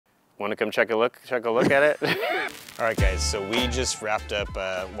Want to come check a look at it? All right, guys, so we just wrapped up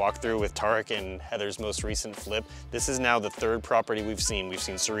a walkthrough with Tarek and Heather's most recent flip. This is now the third property we've seen. We've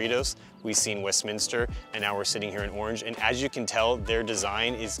seen Cerritos, we've seen Westminster, and now we're sitting here in Orange. And as you can tell, their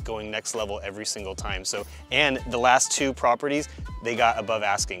design is going next level every single time. So, and the last two properties, they got above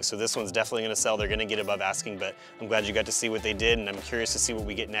asking. So this one's definitely gonna sell. They're gonna get above asking, but I'm glad you got to see what they did, and I'm curious to see what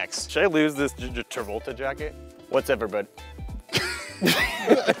we get next. Should I lose this Travolta jacket? What's ever, bud?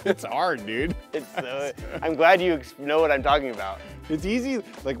 It's hard, dude. I'm glad you know what I'm talking about. It's easy.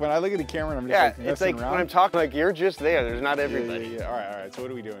 Like when I look at the camera, and I'm just like it's like around. when I'm talking, like you're just there. There's not everybody. Yeah. All right. So what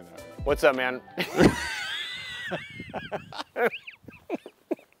are we doing though? What's up, man?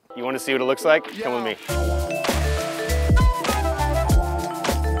 You want to see what it looks like? Yeah. Come with me.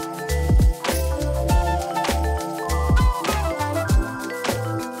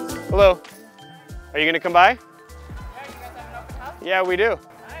 Hello. Are you gonna come by? Yeah, we do.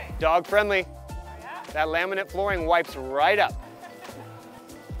 Nice. Dog friendly. Oh, yeah? That laminate flooring wipes right up.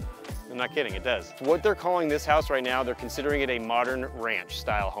 I'm not kidding, it does. What they're calling this house right now, they're considering it a modern ranch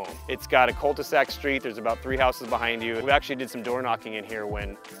style home. It's got a cul-de-sac street. There's about 3 houses behind you. We actually did some door knocking in here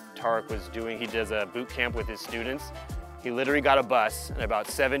when Tarek was he does a boot camp with his students. He literally got a bus and about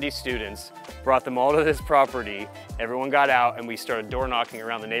 70 students, brought them all to this property. Everyone got out and we started door knocking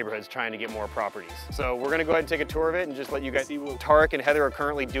around the neighborhoods trying to get more properties. So we're gonna go ahead and take a tour of it and just let you guys see what Tarek and Heather are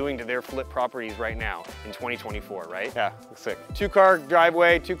currently doing to their flip properties right now in 2024, right? Yeah, looks sick. 2-car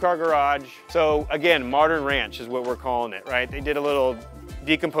driveway, 2-car garage. So again, modern ranch is what we're calling it, right? They did a little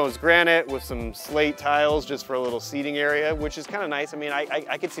decomposed granite with some slate tiles just for a little seating area, which is kind of nice. I mean,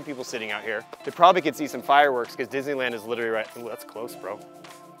 I could see people sitting out here. They probably could see some fireworks because Disneyland is literally right. Ooh, that's close, bro.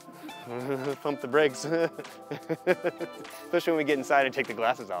 Pump the brakes. Especially when we get inside and take the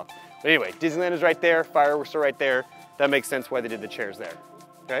glasses off. But anyway, Disneyland is right there, fireworks are right there. That makes sense why they did the chairs there,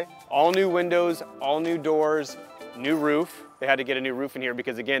 okay? All new windows, all new doors, new roof. They had to get a new roof in here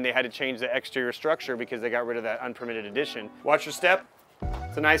because again, they had to change the exterior structure because they got rid of that unpermitted addition. Watch your step.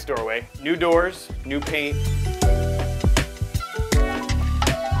 It's a nice doorway. New doors, new paint.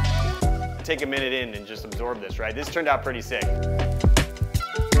 Take a minute in and just absorb this, right? This turned out pretty sick.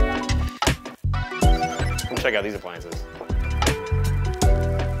 Come check out these appliances.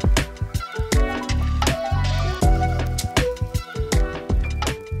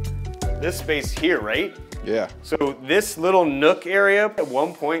 This space here, right? Yeah. So this little nook area at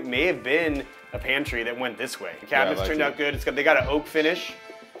one point may have been a pantry that went this way. The cabinets turned out good. They got an oak finish,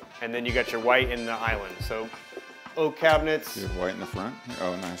 and then you got your white in the island. So oak cabinets. You have white in the front?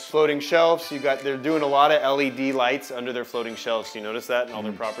 Oh, nice. Floating shelves. They're doing a lot of LED lights under their floating shelves. Do you notice that in all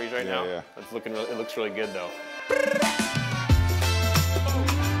their properties right now? Yeah. It looks really good though.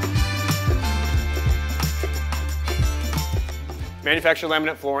 Manufactured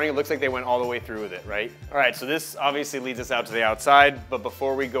laminate flooring, it looks like they went all the way through with it, right? All right, so this obviously leads us out to the outside, but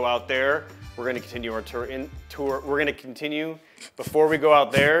before we go out there, we're gonna continue our tour before we go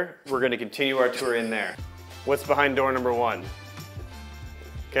out there, we're gonna continue our tour in there. What's behind door number 1?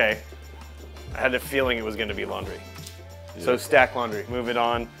 Okay, I had a feeling it was gonna be laundry. Yeah. So stack laundry, move it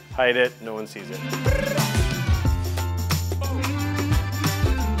on, hide it, no one sees it.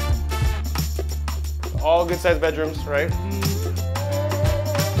 All good sized bedrooms, right?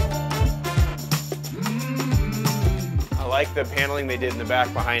 I like the paneling they did in the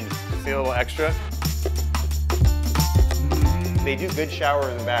back behind. See a little extra? They do good shower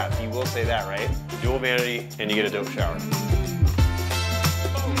in the bath, you will say that, right? Dual vanity, and you get a dope shower.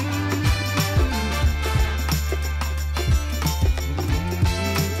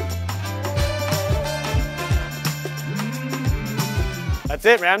 That's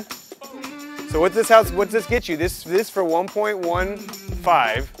it, man. So what's this get you? This for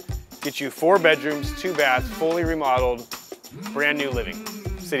 1.15 gets you 4 bedrooms, 2 baths, fully remodeled, brand new living,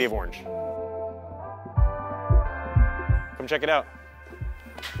 City of Orange. Come check it out.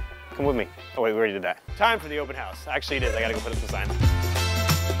 Come with me. Oh wait, we already did that. Time for the open house. Actually it is, I gotta go put up the sign.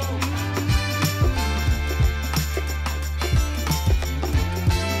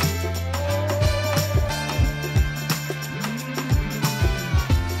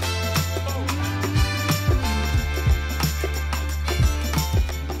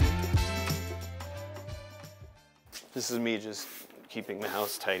 This is me just keeping the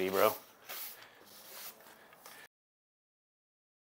house tidy, bro.